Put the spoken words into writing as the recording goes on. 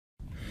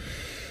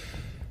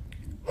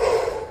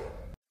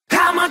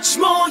much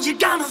more you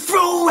gonna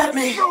throw at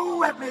me?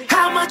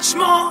 How much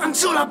more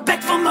until I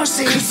beg for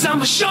mercy? Cause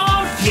I'm a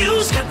short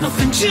fuse, got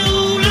nothing to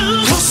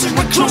lose. Closer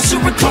and closer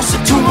and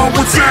closer to my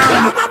what's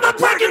down. I'm a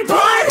breaking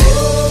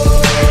point.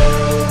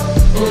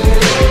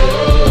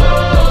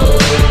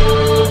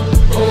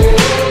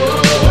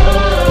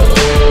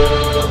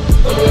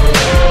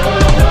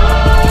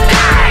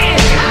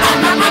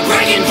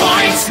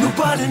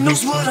 Nobody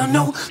knows what I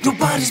know.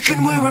 Nobody's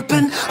been where I've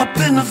been. I've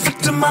been a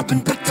victim. I've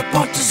been picked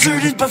apart,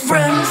 deserted by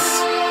friends.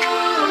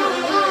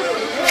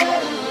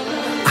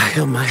 I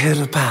held my head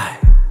up high.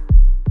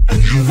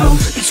 And you know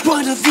it's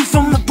quite a view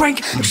from the brink.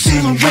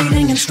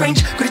 Exhilarating and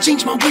strange. Gotta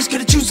change my ways.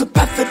 Gotta choose a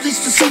path that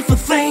leads to safer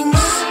things.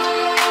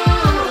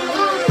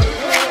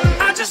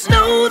 I just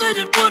know that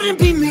it wouldn't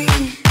be me.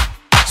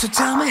 So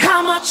tell me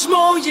how much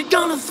more you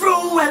gonna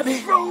throw at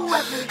me?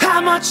 How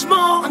much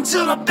more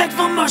until I beg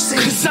for mercy?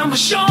 Cause I'm a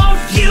short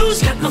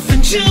fuse, got nothing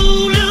to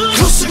lose.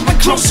 Closer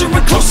and closer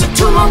and closer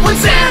to my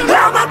wit's end.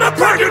 I'm at my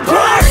breaking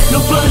point.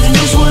 Nobody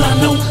knows what I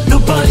know.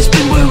 Nobody's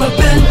been where I've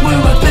been, where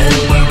I've been,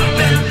 where I've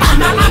been.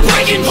 I'm at my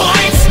breaking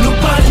point.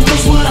 Nobody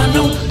knows what I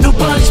know.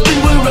 Nobody's been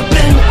where I've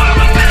been, where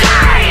I've been.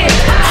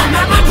 I'm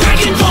at my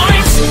breaking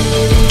point.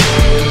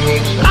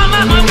 I'm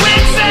at my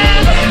wit's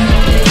end.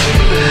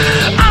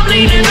 I'm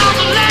leaning on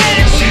the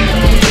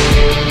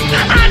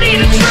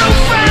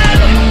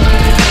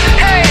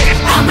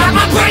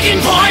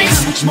breaking point.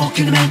 How much more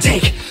can a man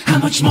take? How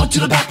much more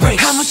till the back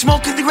breaks? How much more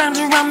can the ground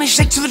around me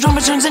shake till the drum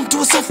turns into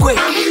a surfquake?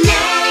 I'm in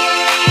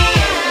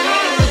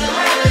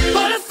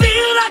but I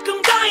feel like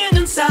I'm dying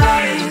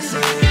inside.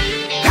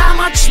 How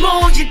much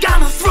more you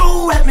gonna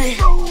throw at me?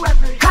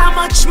 How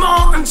much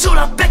more until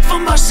I beg for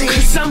mercy?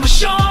 Cause I'm a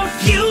short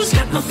fuse,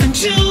 got nothing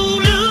to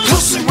lose.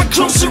 Closer and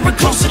closer and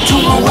closer to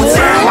my what's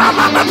down. I'm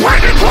at my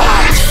breaking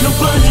point.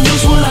 Nobody